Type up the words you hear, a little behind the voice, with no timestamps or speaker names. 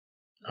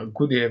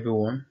Good day,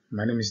 everyone.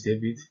 My name is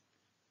David,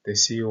 the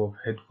CEO of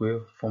Headway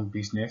Farm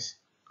Business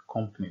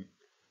Company,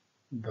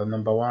 the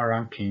number one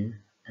ranking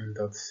in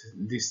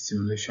this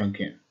simulation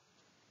game.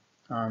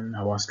 And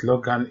our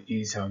slogan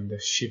is the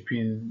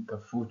shaping the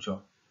future.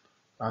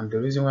 And the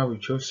reason why we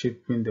chose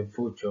shaping the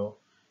future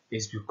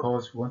is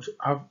because we want to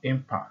have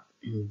impact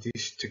in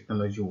this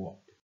technology world.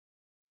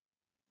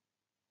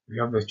 We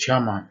have the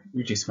chairman,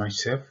 which is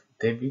myself,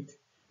 David.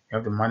 We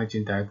have the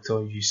managing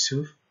director,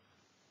 Yusuf.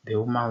 The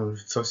human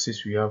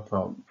resources, we have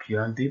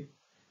Kirandip.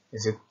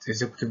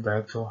 Executive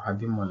Director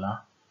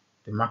Hadimola,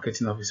 the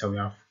Marketing Officer we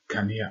have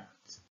Kania.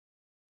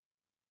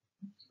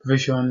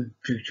 Vision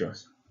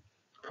Pictures.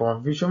 For our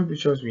Vision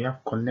Pictures, we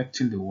have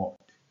connecting the world,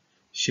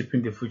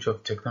 shaping the future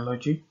of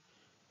technology,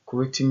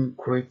 creating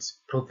great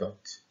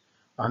products.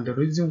 And the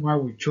reason why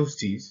we chose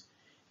this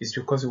is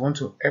because we want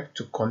to help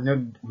to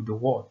connect with the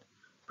world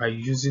by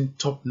using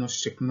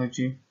top-notch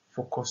technology,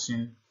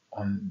 focusing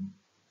on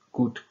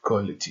good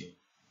quality.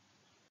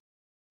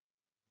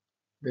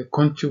 The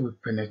country we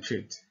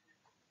penetrate.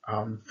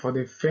 For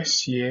the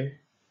first year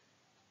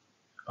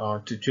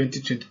to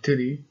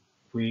 2023,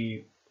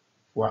 we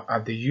were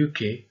at the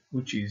UK,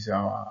 which is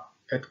our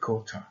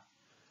headquarter.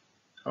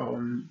 But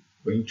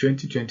in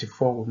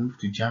 2024, we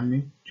moved to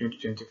Germany.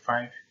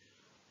 2025,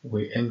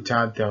 we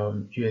entered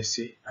the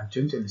USA, and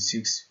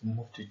 2026, we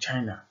moved to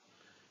China.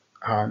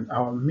 And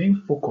our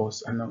main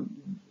focus and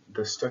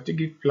the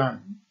strategic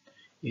plan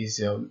is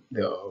the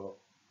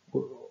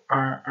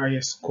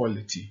highest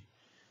quality.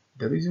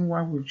 The reason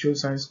why we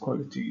chose highest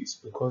quality is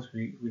because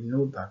we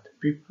know that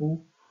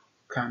people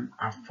can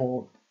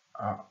afford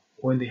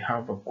when they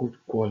have a good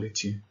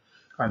quality,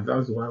 and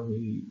that's why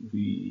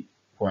we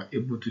were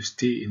able to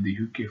stay in the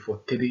UK for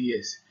 30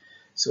 years.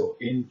 So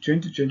in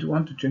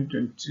 2021 to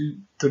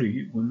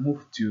 2023, we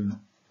moved to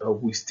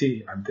we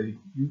stay at the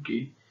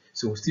UK,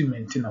 so we still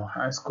maintain our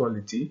highest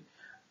quality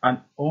and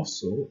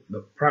also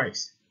the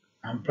price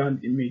and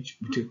brand image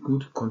with a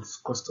good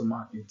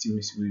customer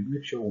intimacy. We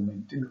make sure we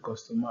maintain the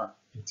customer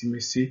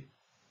intimacy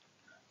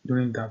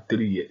during that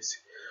 3 years.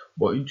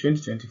 But in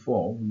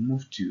 2024, we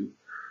moved to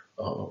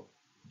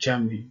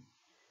Germany.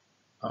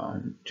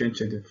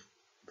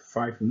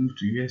 2025, we moved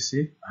to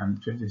USA, and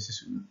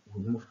 2026,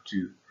 we moved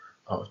to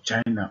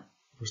China.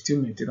 We still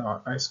maintain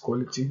our highest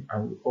quality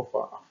and we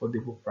offer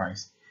affordable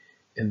price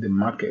in the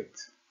market.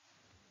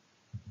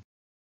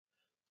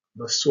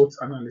 The SWOT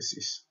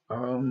analysis.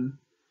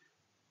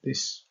 The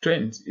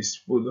strength is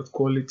product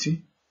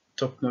quality,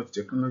 top-notch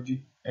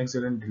technology,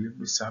 excellent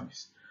delivery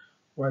service,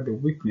 while the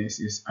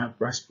weakness is high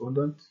price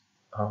product.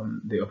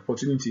 The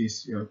opportunity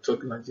is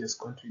third largest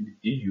country in the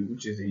EU,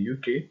 which is the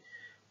UK,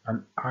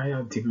 and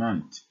higher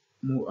demand,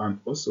 and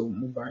also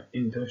mobile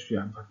industry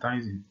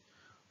advertising.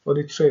 For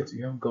the threat,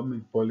 we have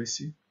government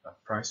policy, a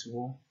price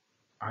war,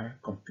 higher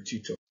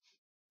competitor.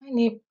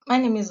 My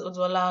name is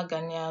Odwola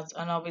Ganiat,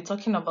 and I'll be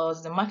talking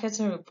about the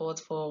marketing report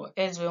for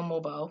HEADWAY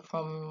Mobile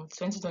from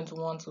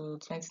 2021 to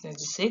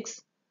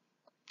 2026.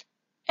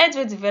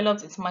 HEADWAY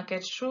developed its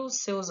market through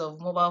sales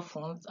of mobile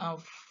phones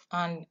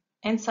and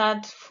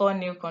entered 4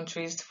 new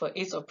countries for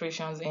its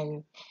operations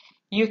in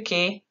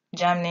UK,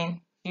 Germany,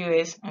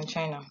 US, and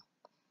China.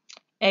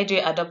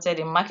 HEADWAY adopted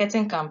a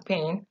marketing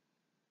campaign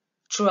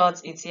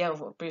throughout its year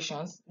of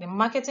operations. The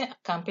marketing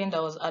campaign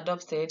that was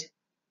adopted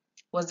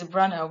was the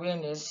brand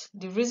awareness.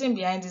 The reason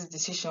behind this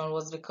decision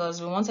was because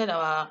we wanted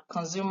our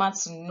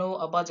consumers to know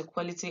about the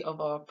quality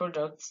of our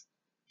products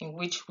in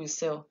which we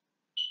sell.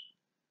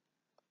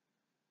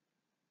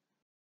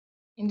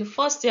 In the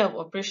first year of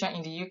operation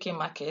in the UK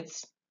market,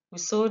 we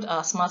sold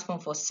our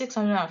smartphone for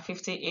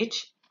 650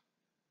 each,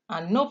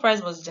 and no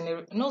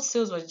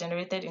sales was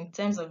generated in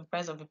terms of the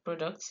price of the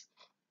product,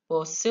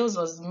 but sales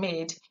was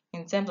made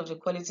in terms of the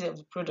quality of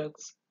the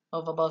product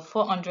of about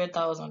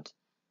 400,000.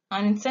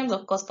 And in terms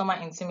of customer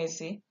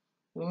intimacy,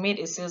 we made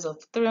a sales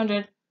of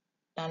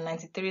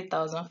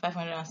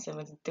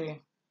 393,573.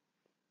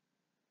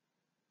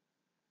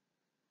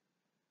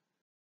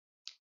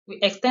 We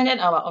extended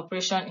our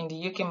operation in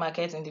the UK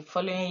market in the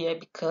following year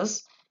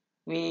because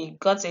we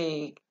got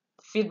a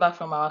feedback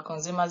from our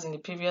consumers in the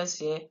previous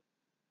year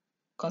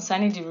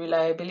concerning the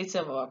reliability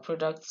of our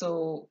product.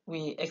 So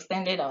we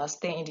extended our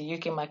stay in the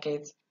UK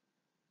market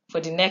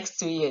for the next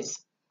 2 years.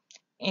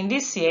 In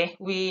this year,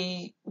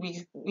 we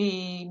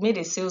made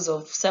a sales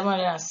of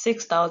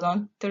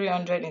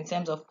 706,300 in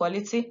terms of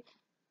quality,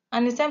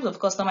 and in terms of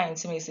customer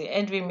intimacy,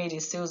 HEADWAY made a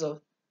sales of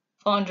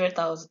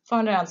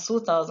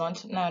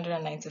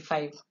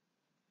 402,995.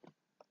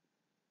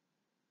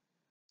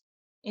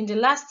 In the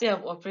last year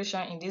of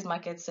operation in this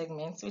market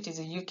segment, which is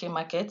the UK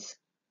market,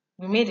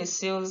 we made a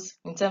sales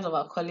in terms of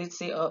our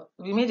quality.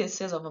 We made a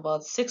sales of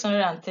about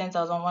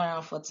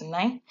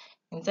 610,149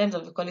 in terms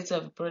of the quality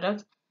of the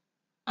product,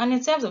 and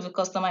in terms of the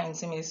customer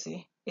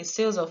intimacy, a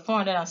sales of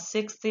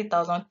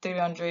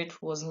 460,300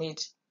 was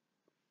made.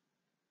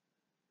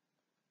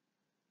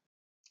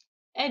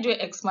 HEADWAY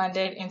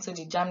expanded into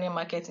the Germany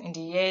market in the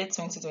year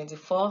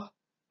 2024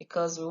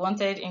 because we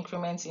wanted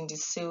increments in the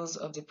sales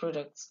of the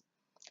products.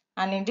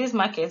 And in these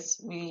markets,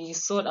 we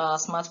sold our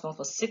smartphone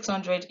for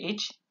 600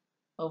 each,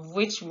 of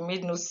which we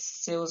made no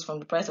sales from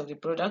the price of the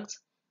product.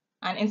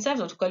 And in terms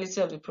of the quality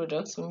of the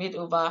products, we made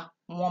over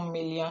 1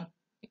 million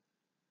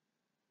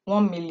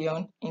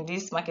in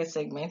this market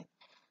segment.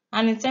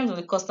 And in terms of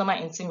the customer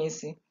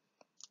intimacy,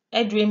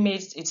 HEADWAY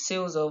made its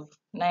sales of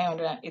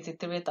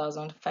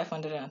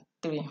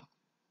 983,503.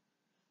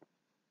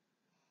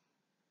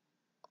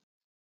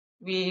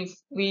 We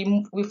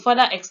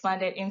further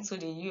expanded into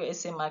the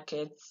USA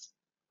market,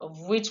 of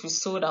which we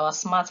sold our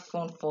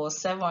smartphone for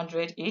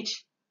 700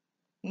 each.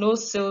 No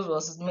sales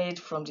was made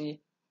from the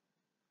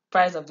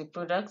price of the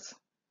product.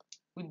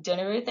 We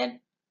generated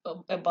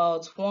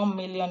about 1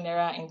 million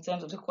naira in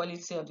terms of the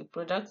quality of the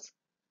product.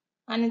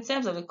 And in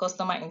terms of the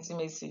customer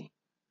intimacy,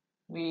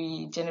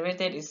 we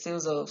generated a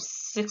sales of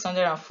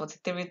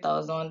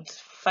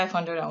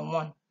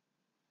 643,501.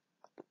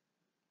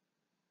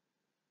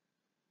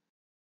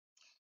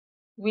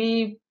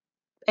 We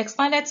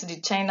expanded to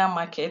the China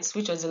market,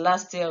 which was the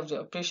last year of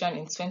the operation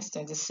in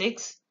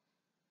 2026,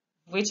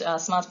 which our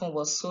smartphone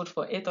was sold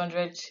for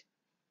 800,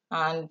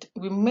 and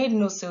we made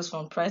no sales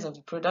from price of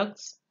the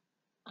products.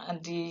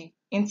 And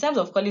in terms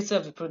of quality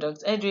of the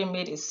product, HEADWAY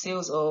made a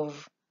sales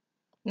of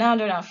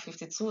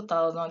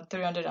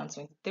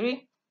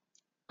 952,323.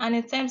 And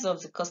in terms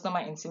of the customer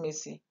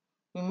intimacy,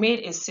 we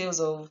made a sales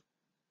of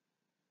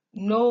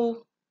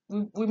no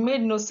we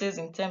made no sales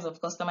in terms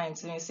of customer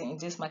intimacy in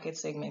this market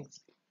segment.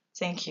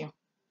 Thank you.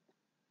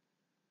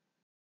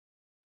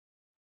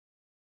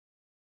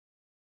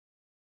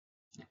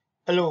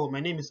 Hello, my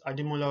name is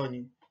Ademola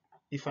Oni,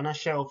 the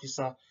Financial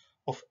Officer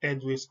of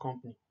HEADWAY's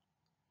company.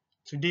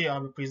 Today,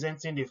 I'll be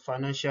presenting the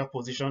financial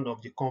position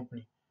of the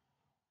company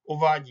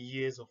over the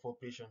years of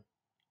operation.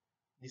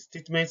 The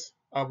statements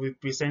I'll be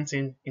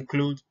presenting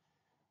include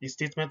the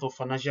statement of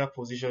financial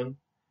position,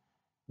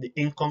 the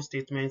income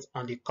statement,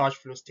 and the cash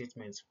flow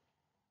statement.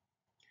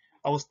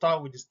 I will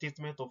start with the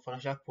statement of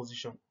financial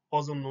position,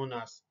 also known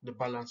as the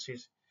balance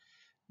sheet.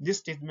 This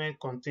statement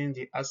contains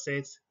the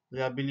assets,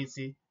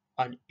 liability,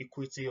 and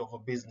equity of a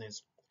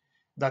business.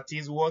 That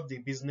is what the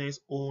business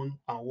owns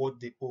and what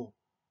they owe.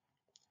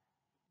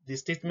 The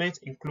statement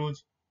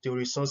includes the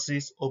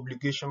resources,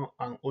 obligation,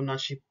 and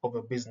ownership of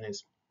a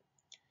business.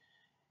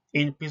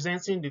 In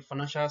presenting the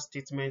financial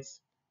statements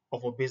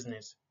of a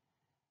business,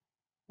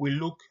 we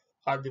look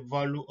at the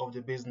value of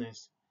the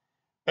business.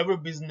 Every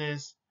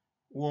business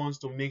wants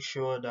to make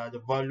sure that the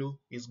value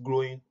is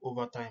growing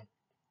over time,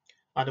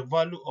 and the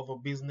value of a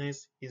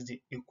business is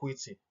the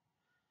equity.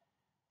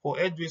 For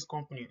HEADWAY's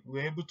company, we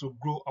were able to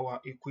grow our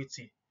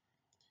equity.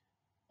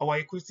 Our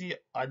equity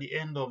at the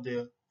end of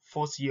the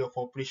first year of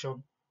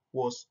operation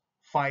was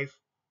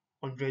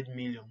 500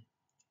 million.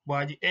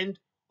 But at the end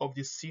of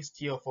the sixth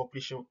year of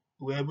operation,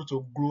 we were able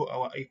to grow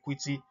our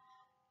equity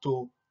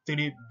to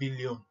 3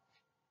 billion.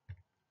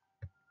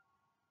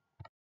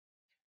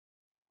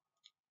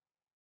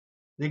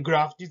 The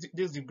graph, this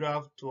is the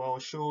graph to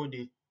show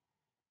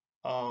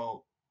uh,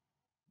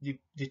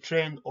 the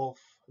trend of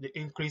the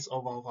increase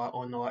of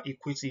our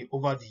equity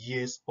over the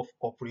years of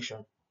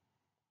operation.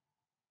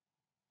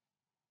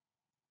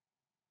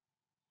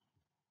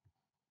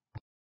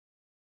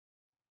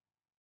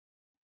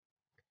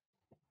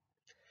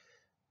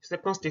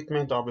 Second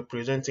statement I'll be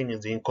presenting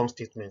is the income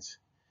statement.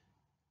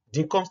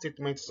 The income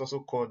statement is also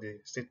called the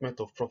statement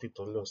of profit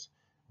or loss.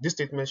 This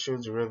statement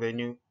shows the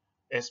revenue,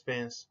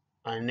 expense,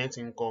 and net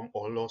income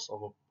or loss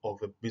of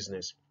a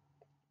business.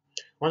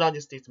 Under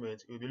this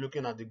statement, we'll be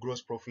looking at the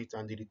gross profit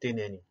and the retained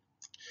earning.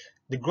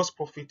 The gross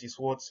profit is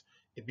what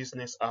a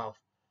business have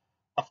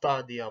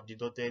after they have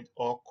deducted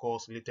all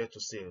costs related to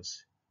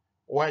sales,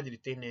 while the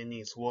retained earning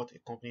is what a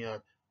company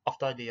has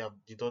after they have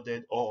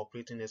deducted all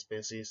operating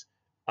expenses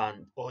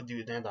and all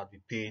dividends have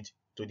been paid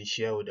to the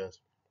shareholders.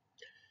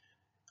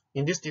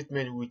 In this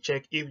statement, we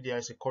check if there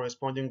is a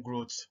corresponding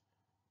growth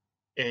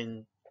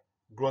in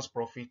gross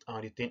profit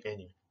and retained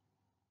earning.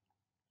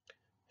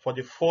 For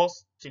the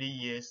first 3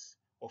 years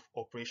of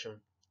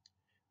operation,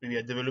 we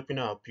were developing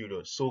our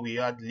period, so we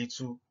had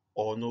little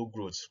or no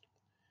growth.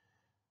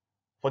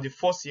 For the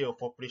first year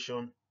of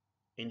operation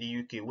in the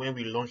UK, when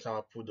we launched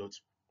our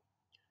product,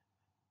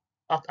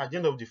 at the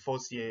end of the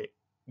first year,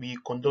 we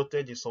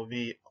conducted a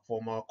survey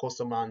from our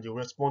customer, and the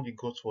response we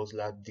got was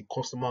that the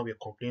customer were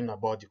complaining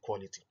about the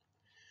quality.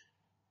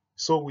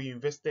 So we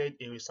invested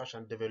in research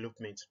and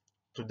development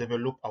to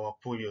develop our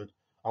product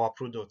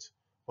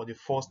for the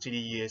first 3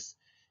 years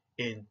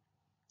in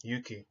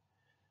UK.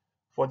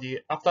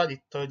 After the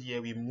third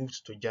year, we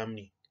moved to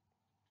Germany.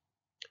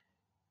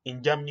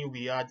 In Germany,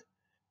 we had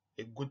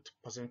a good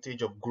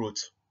percentage of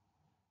growth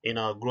in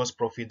our gross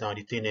profit and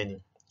retained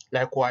earning.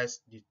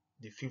 Likewise, the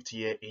fifth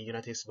year in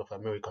United States of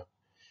America.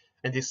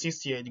 And the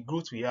sixth year, the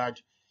growth we had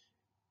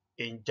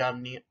in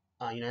Germany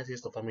and United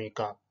States of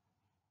America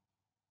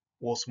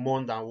was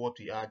more than what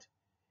we had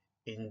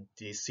in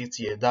the sixth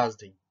year.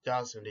 That's in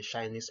the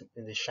Chinese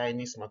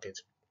market.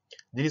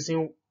 The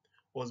reason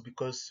was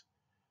because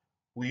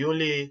we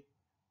only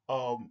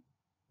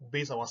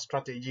based our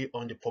strategy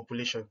on the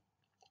population.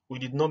 We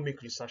did not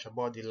make research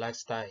about the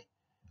lifestyle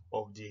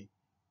of the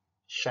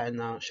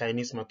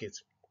Chinese market.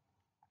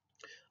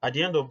 At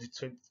the end of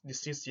the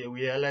 6th year,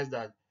 we realized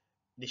that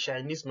the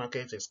Chinese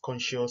market is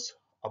conscious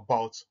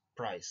about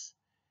price.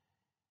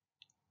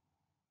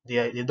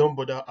 They don't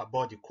bother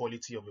about the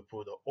quality of the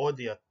product. All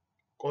they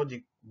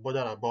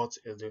bother about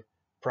is the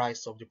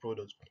price of the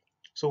product.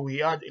 So we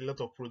had a lot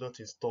of product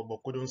in store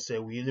but couldn't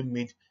sell. We only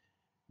made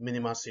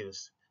minimal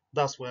sales.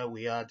 That's why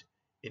we had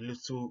a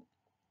little.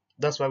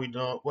 That's why we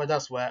don't. Well,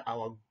 that's why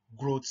our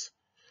growth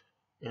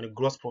and the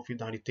gross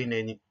profit and retain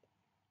any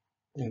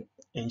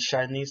in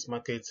Chinese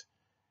market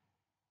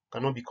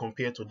cannot be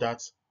compared to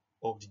that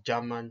of the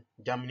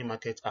Germany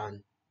market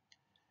and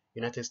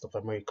United States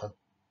of America.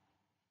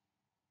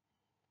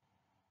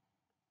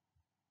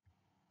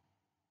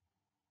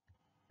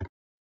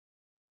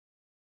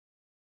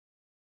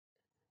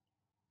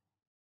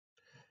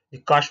 The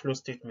cash flow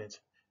statement.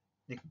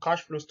 The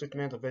cash flow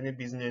statement of any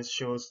business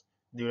shows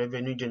the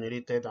revenue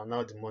generated and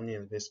how the money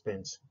is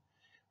spent.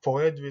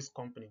 For Headway's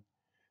company,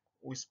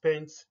 we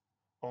spent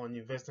on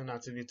investing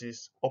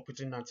activities,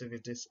 operating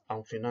activities,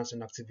 and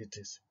financing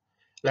activities.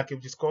 Like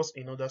we've discussed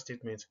in other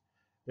statements,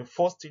 the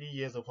first 3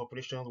 years of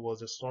operations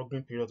was the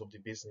struggling period of the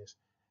business.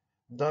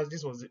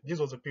 This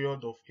was a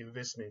period of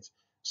investment,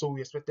 so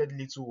we expected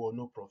little or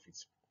no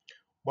profit.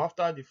 But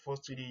after the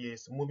first 3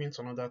 years, moving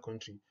to another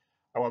country,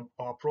 our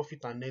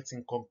profit and net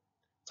income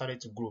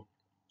started to grow.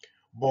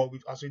 But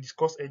as we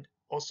discussed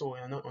also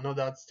in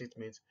another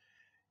statement,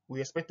 we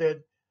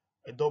expected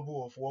a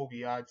double of what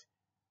we had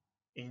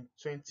in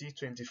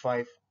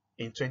 2025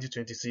 in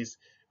 2026,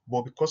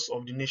 but because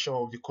of the nature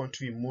of the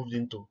country we moved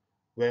into,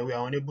 where we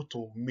are unable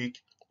to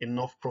make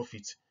enough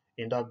profit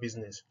in that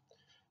business.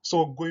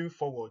 So going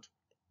forward,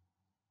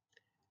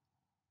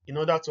 in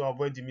order to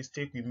avoid the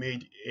mistake we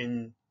made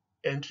in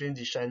entering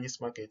the Chinese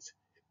market,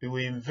 we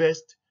will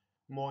invest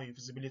more in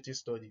feasibility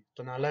study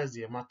to analyze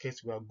the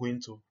markets we are going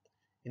to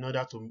in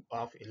order to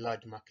have a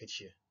large market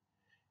share.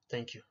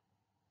 Thank you.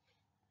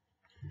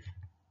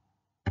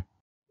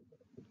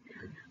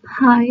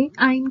 Hi,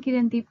 I'm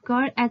Kiran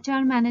Deepkar,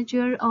 HR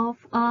manager of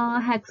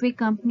HEADWAY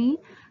company.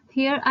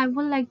 Here, I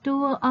would like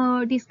to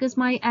discuss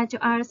my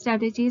HR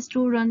strategies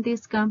to run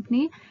this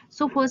company.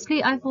 So,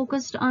 firstly, I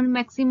focused on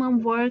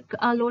maximum work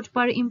load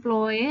per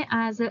employee,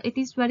 as it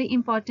is very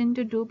important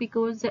to do,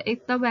 because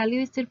if the value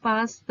is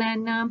surpassed,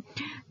 then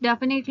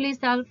definitely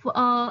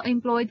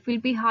self-employed will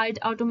be hired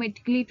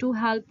automatically to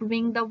help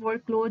bring the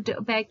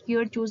workload back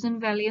your chosen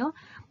value.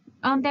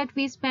 On that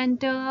we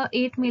spent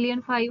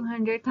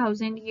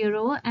 8,500,000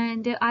 euro,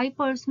 and I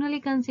personally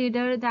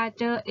consider that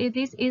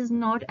this is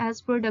not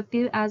as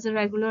productive as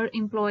regular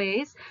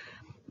employees.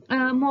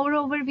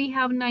 Moreover, we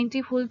have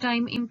 90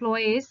 full-time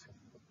employees,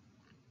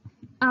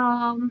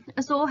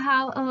 who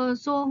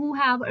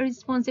have a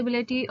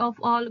responsibility of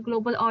all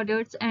global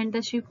orders and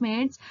the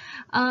shipments.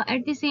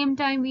 At the same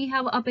time, we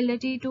have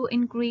ability to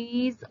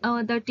increase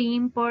the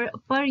team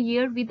per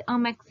year with a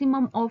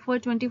maximum of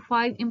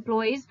 25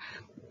 employees.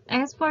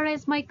 As far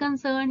as my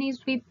concern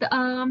is with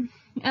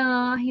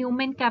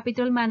human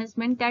capital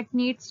management, that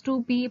needs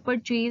to be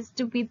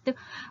purchased with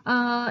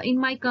in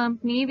my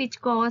company,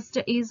 which cost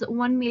is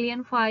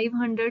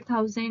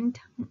 1,500,000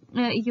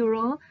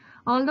 euro.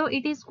 Although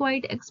it is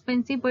quite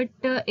expensive, but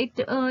it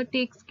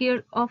takes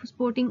care of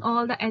supporting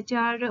all the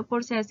HR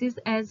processes,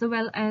 as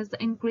well as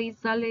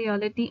increase the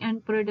loyalty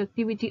and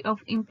productivity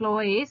of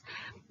employees.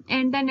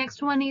 And the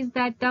next one is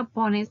that the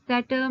bonus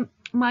that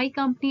my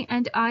company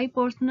and I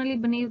personally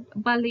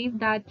believe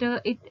that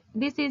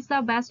this is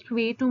the best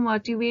way to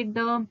motivate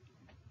the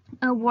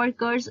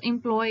workers,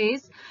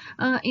 employees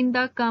in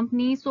the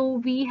company.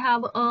 So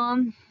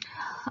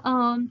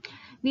um,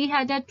 we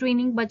had a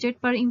training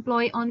budget per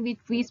employee on which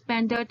we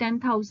spent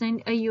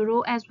 10,000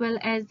 euro, as well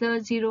as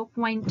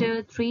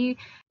 0.3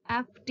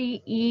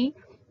 FTE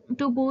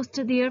to boost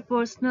their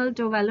personal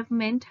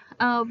development.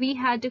 We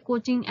had a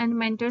coaching and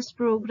mentors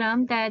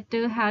program that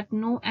had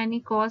no any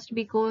cost,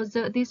 because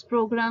this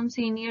program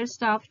senior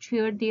staff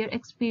shared their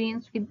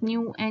experience with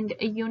new and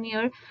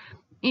junior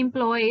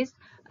employees.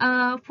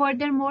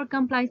 Furthermore,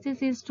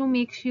 compliance is to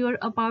make sure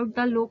about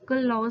the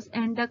local laws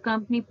and the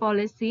company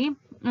policy.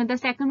 The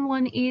second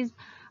one is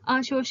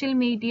social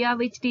media,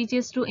 which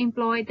teaches to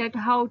employee that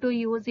how to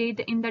use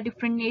it in the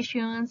different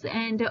nations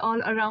and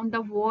all around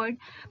the world.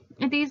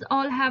 These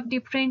all have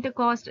different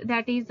cost,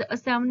 that is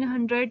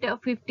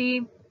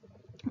 750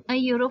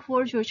 euro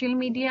for social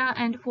media,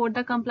 and for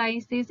the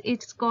compliances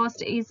its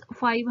cost is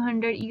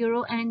 500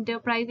 euro, and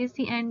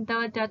privacy and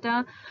the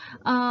data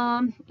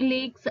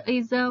leaks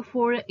is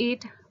for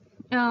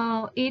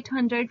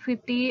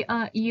 850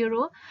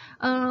 euro.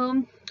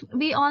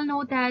 We all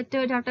know that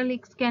data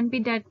leaks can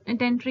be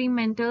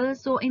detrimental.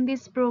 So in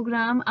this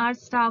program, our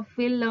staff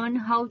will learn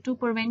how to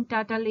prevent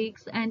data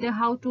leaks and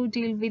how to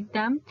deal with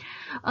them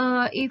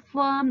if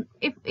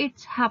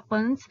it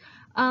happens.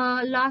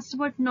 Last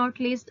but not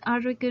least,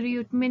 our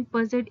recruitment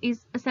budget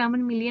is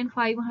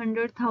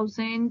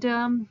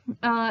 7,500,000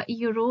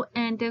 euro,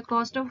 and the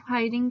cost of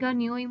hiring a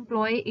new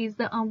employee is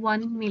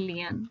 1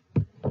 million.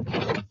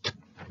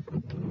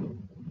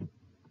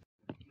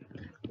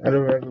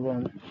 Hello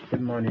everyone,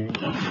 good morning.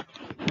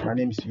 My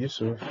name is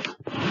Yusuf.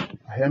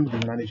 I am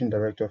the Managing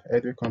Director of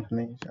HEADWAY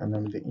Companies and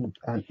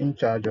I'm in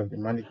charge of the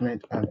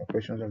management and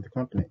operations of the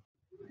company.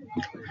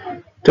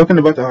 Talking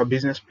about our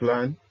business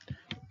plan,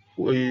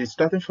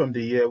 starting from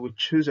the year, we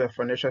choose our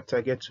financial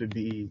target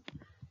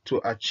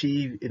to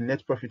achieve a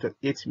net profit of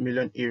 8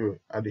 million euro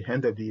at the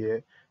end of the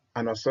year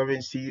and our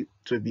solvency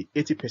to be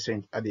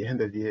 80% at the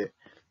end of the year.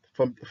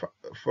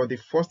 For the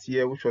first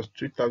year, which was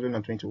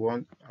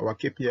 2021, our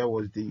KPI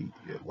was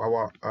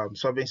our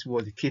solvency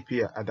was the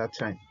KPI at that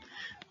time.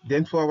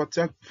 Then for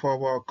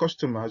our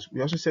customers,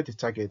 we also set a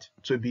target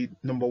to be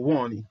number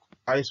one in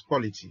highest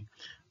quality,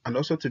 and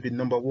also to be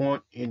number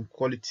one in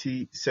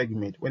quality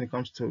segment when it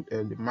comes to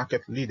the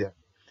market leader.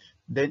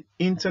 Then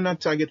internal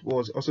target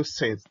was also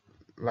set,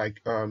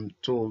 like our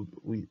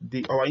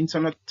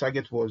internal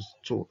target was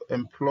to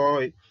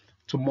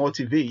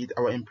motivate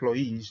our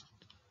employees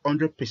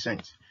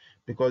 100%,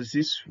 because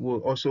this will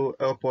also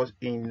help us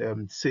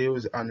in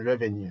sales and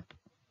revenue.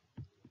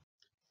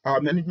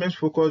 Our management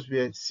focus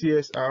were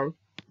CSR,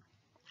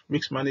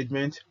 risk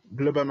management,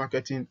 global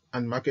marketing,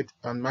 and market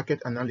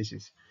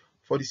analysis.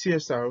 For the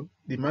CSR,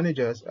 the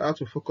managers had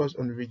to focus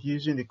on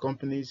reducing the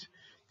company's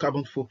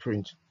carbon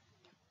footprint.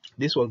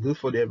 This was good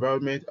for the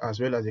environment as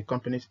well as the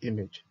company's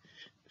image.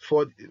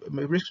 For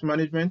risk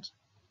management,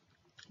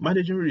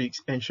 managing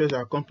risks ensures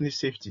our company's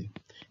safety.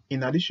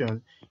 In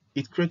addition,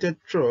 it created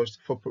trust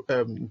for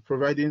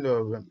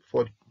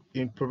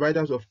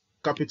providers of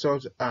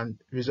capitals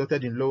and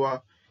resulted in lower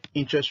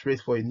interest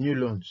rates for new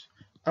loans.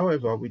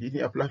 However, we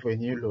didn't apply for a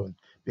new loan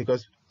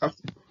because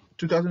after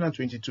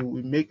 2022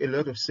 we make a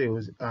lot of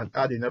sales and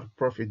had enough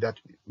profit that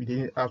we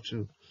didn't have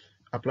to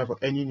apply for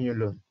any new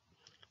loan.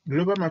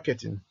 Global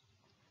marketing.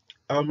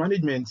 Our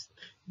management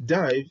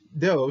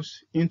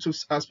delves into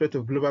aspects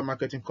of global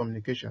marketing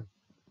communication.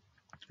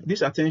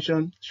 This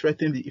attention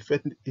strengthens the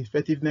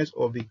effectiveness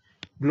of the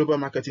global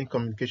marketing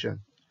communication.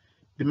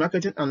 The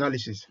marketing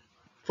analysis.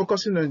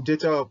 Focusing on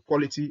data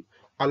quality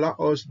allows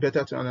us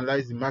better to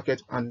analyze the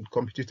market and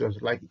competitors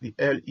like the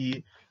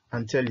LE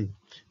and Tele.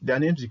 Their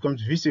names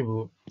becomes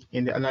visible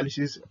in the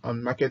analysis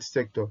on market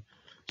sector.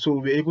 So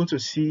we're able to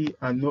see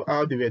and know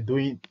how they were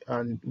doing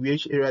and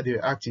which area they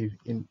were active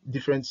in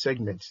different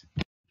segments.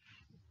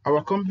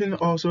 Our company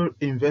also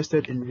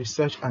invested in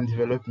research and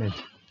development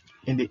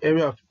in the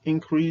area of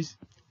increase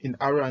in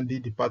R&D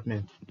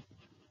department.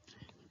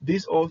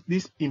 This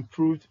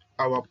improved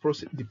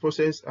the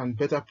process and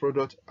better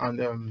product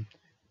and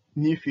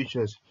new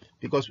features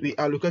because we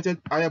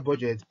allocated higher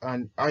budget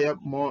and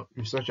more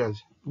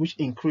researchers, which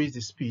increased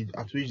the speed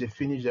at which they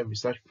finish their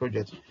research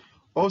project.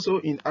 Also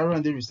in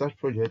R&D research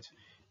project,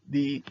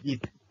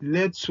 it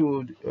led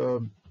to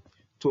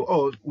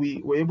us,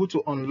 we were able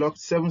to unlock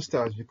 7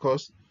 stars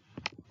because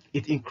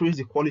it increased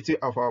the quality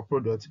of our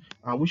product,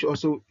 which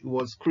also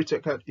was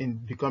critical in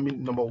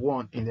becoming number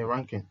 1 in the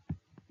ranking.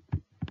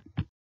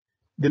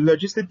 The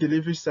logistic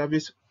delivery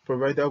service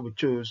provider we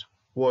chose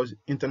was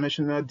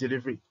International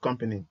Delivery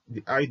Company, the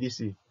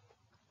IDC.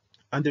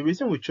 And the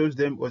reason we chose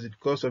them was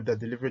because of the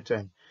delivery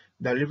time.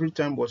 The delivery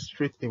time was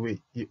straight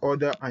away. You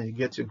order and you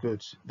get your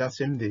goods that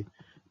same day.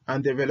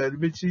 And the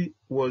reliability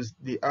was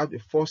they had a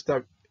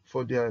 4-star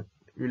for their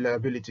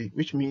reliability,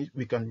 which means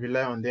we can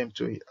rely on them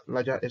to a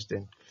larger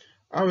extent.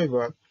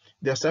 However,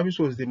 their service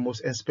was the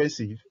most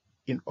expensive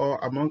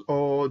among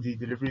all the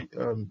delivery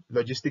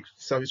logistics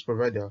service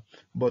provider,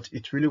 but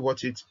it's really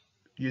worth it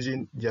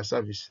using their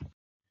service.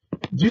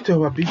 Due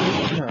to our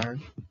business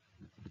plan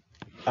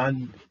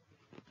and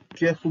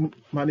careful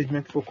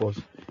management focus,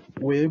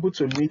 we're able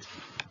to meet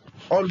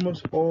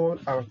almost all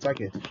our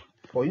targets.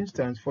 For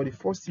instance, for the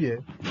first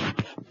year,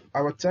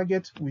 the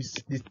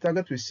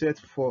target we set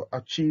for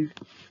achieve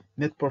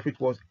net profit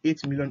was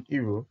 8 million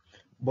euro,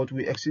 but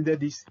we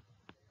exceeded this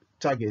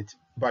target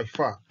by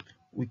far.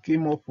 We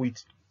came up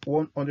with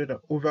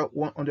over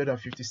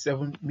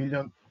 157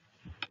 million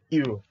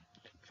euro.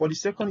 For the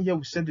second year,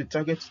 we set the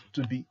target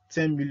to be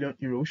 10 million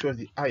euro, which was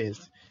the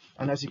highest.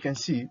 And as you can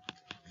see,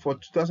 for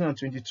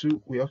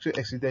 2022, we also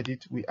exceeded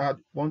it. We had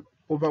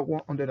over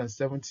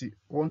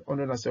 179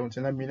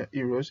 million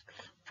euros.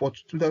 For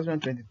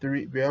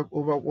 2023, we have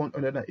over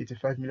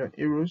 185 million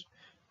euros,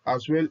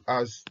 as well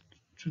as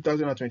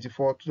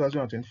 2024,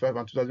 2025,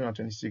 and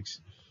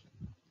 2026.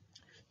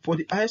 For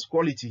the highest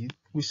quality,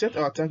 we set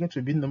our target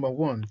to be number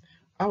 1.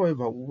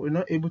 However, we were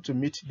not able to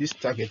meet this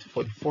target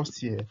for the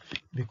first year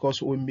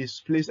because we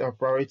misplaced our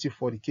priority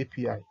for the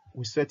KPI.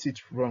 We set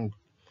it wrong.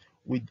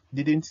 We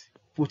didn't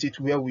put it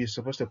where we were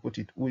supposed to put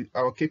it.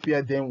 Our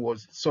KPI then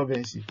was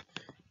solvency.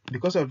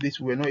 Because of this,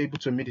 we were not able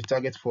to meet the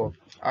target for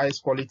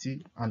highest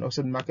quality and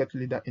also market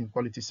leader in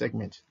quality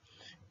segment.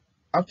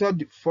 After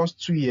the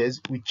first 2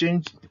 years, we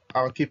changed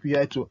our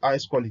KPI to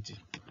highest quality.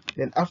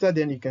 Then after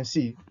then, you can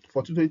see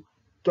for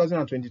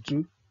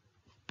 2022,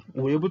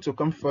 we were able to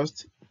come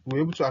first. We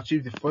were able to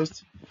achieve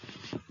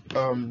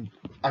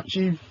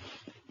achieve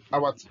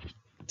our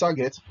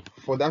target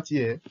for that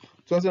year.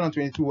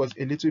 2022 was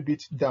a little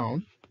bit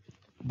down,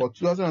 but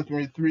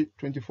 2023,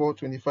 24,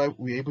 25,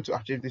 we were able to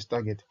achieve this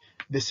target.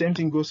 The same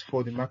thing goes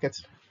for the market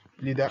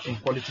leader in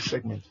quality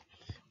segment.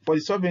 For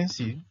the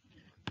solvency,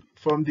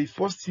 from the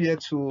first year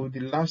to the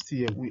last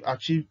year, we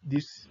achieved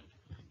this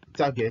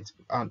target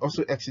and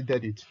also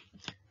exceeded it.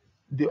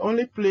 The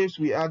only place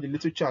we had a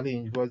little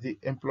challenge was the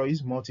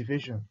employees'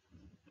 motivation.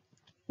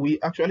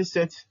 We actually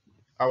set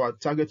our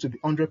target to be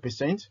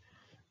 100%.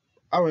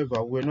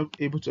 However, we're not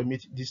able to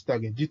meet this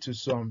target due to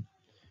some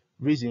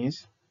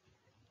reasons,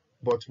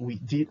 but we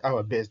did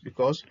our best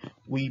because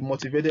we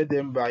motivated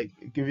them by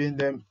giving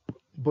them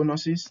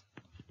bonuses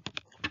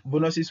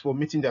for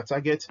meeting their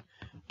target,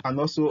 and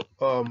also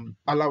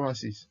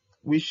allowances,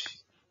 which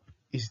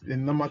is the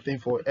normal thing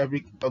for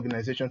every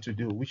organization to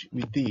do, which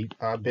we did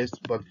our best.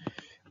 But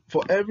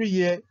for every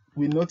year,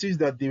 we noticed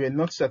that they were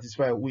not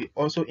satisfied. We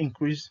also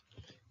increased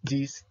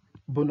this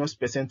bonus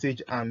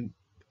percentage and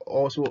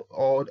also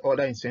all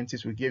other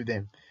incentives we gave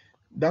them.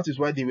 That is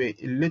why they were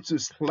a little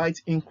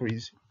slight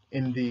increase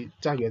in the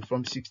target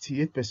from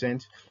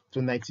 68%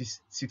 to 90,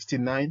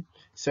 69,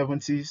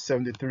 70,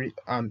 73,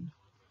 and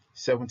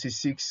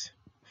 76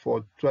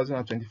 for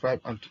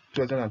 2025 and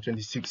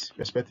 2026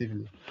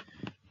 respectively.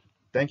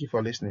 Thank you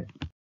for listening.